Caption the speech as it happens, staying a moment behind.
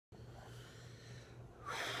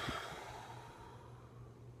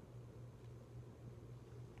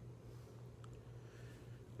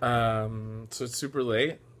So it's super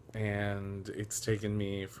late, and it's taken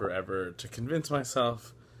me forever to convince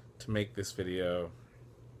myself to make this video,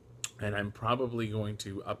 and I'm probably going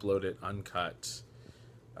to upload it uncut,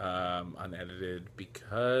 unedited,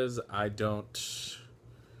 because I don't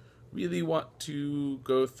really want to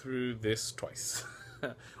go through this twice,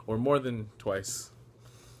 or more than twice,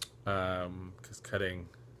 because cutting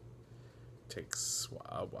takes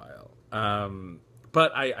a while.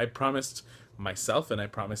 But I promised myself and I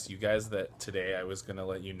promised you guys that today I was going to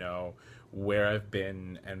let you know where I've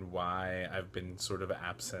been and why I've been sort of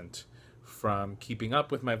absent from keeping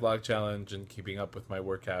up with my vlog challenge and keeping up with my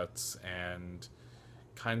workouts and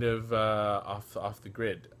kind of off the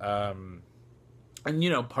grid. And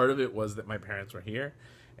part of it was that my parents were here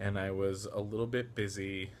and I was a little bit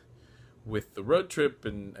busy with the road trip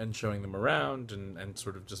and showing them around and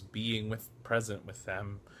sort of just being present with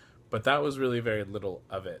them. But that was really very little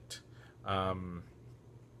of it.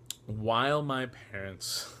 While my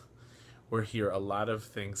parents were here, a lot of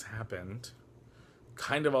things happened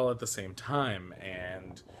kind of all at the same time,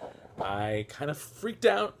 and I kind of freaked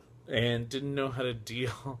out and didn't know how to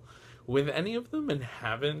deal with any of them and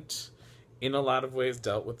haven't in a lot of ways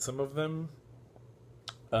dealt with some of them.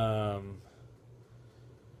 Well,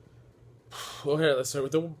 here, let's start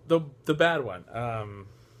with the bad one.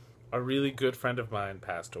 A really good friend of mine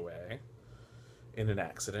passed away in an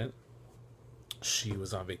accident. She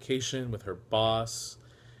was on vacation with her boss,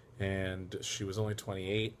 and she was only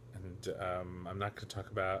 28. And I'm not going to talk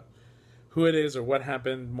about who it is or what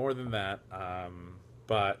happened more than that.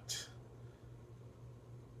 But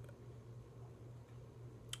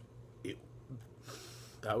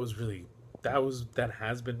that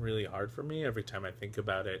has been really hard for me. Every time I think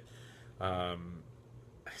about it, I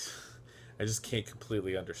just can't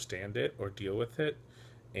completely understand it or deal with it,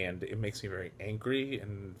 and it makes me very angry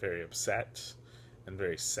and very upset and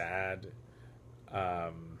very sad.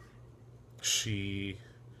 She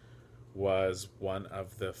was one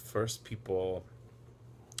of the first people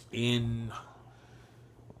in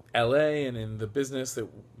LA and in the business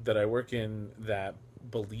that I work in that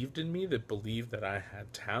believed in me, that believed that I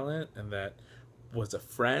had talent and that was a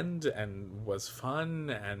friend and was fun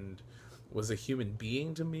and was a human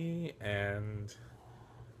being to me. And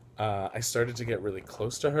I started to get really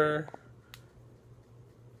close to her.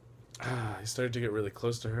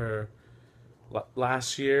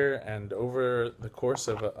 Last year, and over the course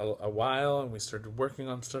of a while, and we started working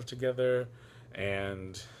on stuff together,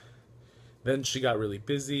 and then she got really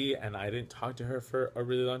busy and I didn't talk to her for a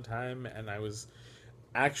really long time, and I was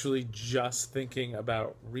actually just thinking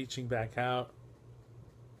about reaching back out,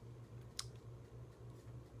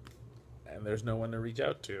 and there's no one to reach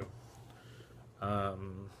out to.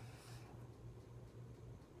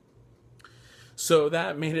 So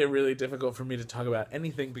that made it really difficult for me to talk about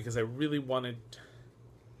anything, because I really wanted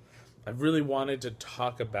to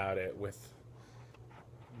talk about it with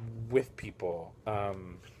people. I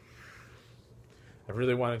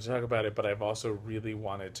really wanted to talk about it, but I've also really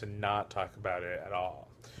wanted to not talk about it at all.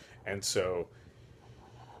 And so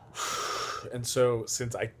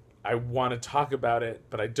since I want to talk about it,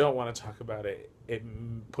 but I don't want to talk about it, it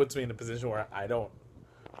puts me in a position where I don't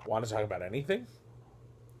want to talk about anything.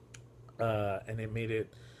 And it made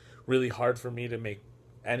it really hard for me to make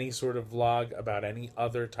any sort of vlog about any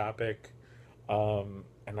other topic. And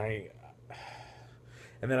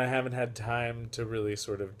then I haven't had time to really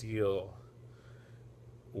sort of deal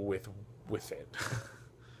with it.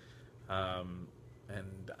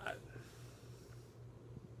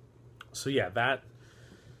 So yeah, that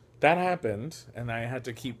happened, and I had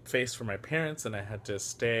to keep face for my parents, and I had to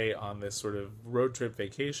stay on this sort of road trip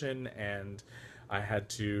vacation, and I had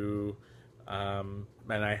to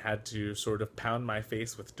sort of pound my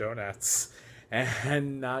face with donuts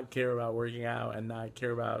and not care about working out and not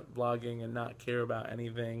care about vlogging and not care about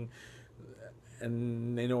anything,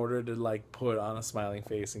 and in order to put on a smiling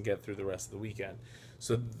face and get through the rest of the weekend.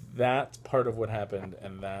 So that's part of what happened,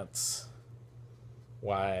 and that's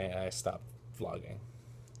why I stopped vlogging.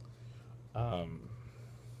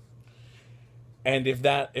 And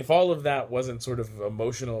if all of that wasn't sort of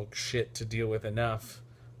emotional shit to deal with enough,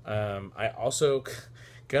 I also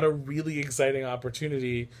got a really exciting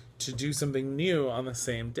opportunity to do something new on the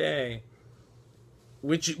same day,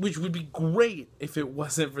 which would be great if it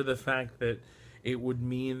wasn't for the fact that it would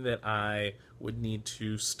mean that I would need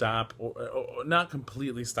to stop, or not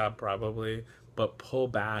completely stop probably, but pull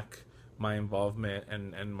back my involvement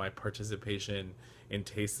and my participation in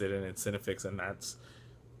Taste It and in Cinefix. And that's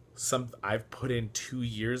I've put in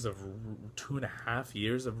 2.5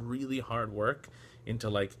 years of really hard work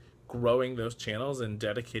into growing those channels and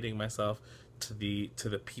dedicating myself to the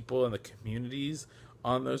people and the communities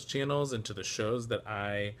on those channels, and to the shows that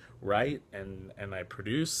I write and I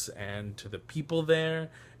produce, and to the people there,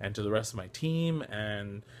 and to the rest of my team.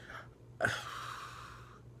 And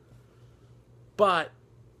but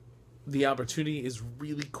the opportunity is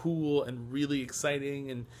really cool and really exciting,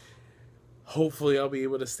 and hopefully I'll be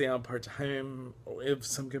able to stay on part-time in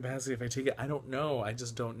some capacity if I take it. I don't know. I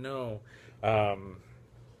just don't know.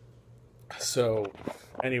 So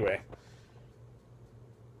anyway,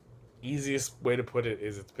 easiest way to put it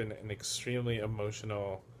is it's been an extremely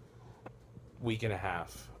emotional week and a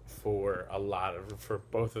half for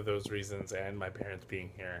both of those reasons, and my parents being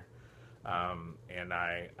here. And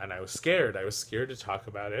I was scared. I was scared to talk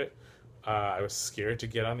about it. I was scared to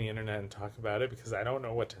get on the internet and talk about it because I don't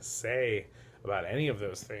know what to say about any of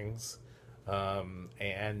those things.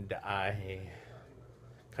 And I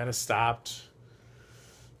kind of stopped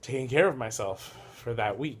taking care of myself for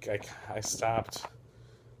that week. I stopped,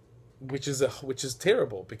 which is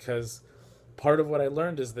terrible, because part of what I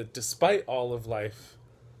learned is that despite all of life,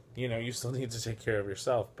 you still need to take care of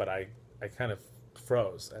yourself. But I kind of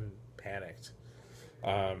froze and panicked.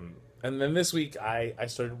 And then this week I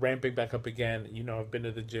started ramping back up again. I've been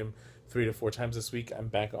to the gym 3 to 4 times this week. I'm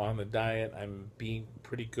back on the diet. I'm being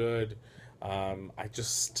pretty good. I'm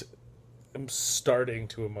starting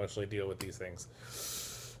to emotionally deal with these things.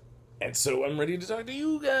 And so I'm ready to talk to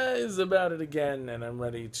you guys about it again, and I'm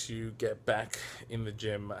ready to get back in the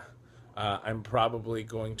gym. I'm probably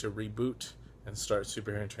going to reboot and start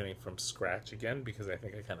superhero training from scratch again, because I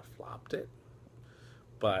think I kind of flopped it.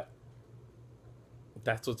 But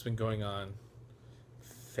that's what's been going on.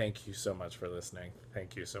 Thank you so much for listening.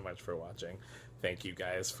 Thank you so much for watching. Thank you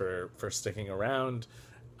guys for sticking around.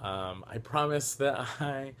 I promise that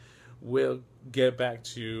I will get back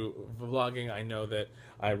to vlogging. I know that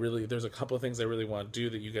there's a couple of things I really want to do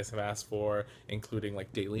that you guys have asked for, including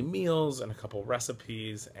like daily meals and a couple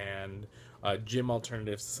recipes and gym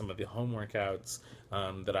alternatives to some of the home workouts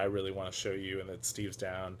that I really want to show you and that Steve's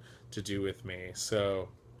down to do with me. So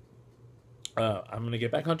I'm going to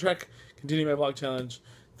get back on track, continue my vlog challenge.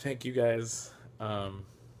 Thank you guys.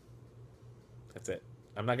 That's it.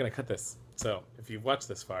 I'm not going to cut this. So if you've watched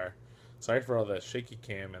this far, sorry for all the shaky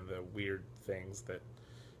cam and the weird things that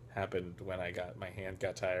happened when my hand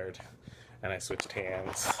got tired and I switched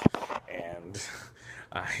hands, and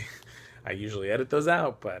I usually edit those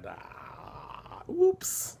out, but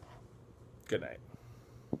oops. Good night.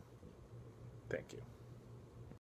 Thank you.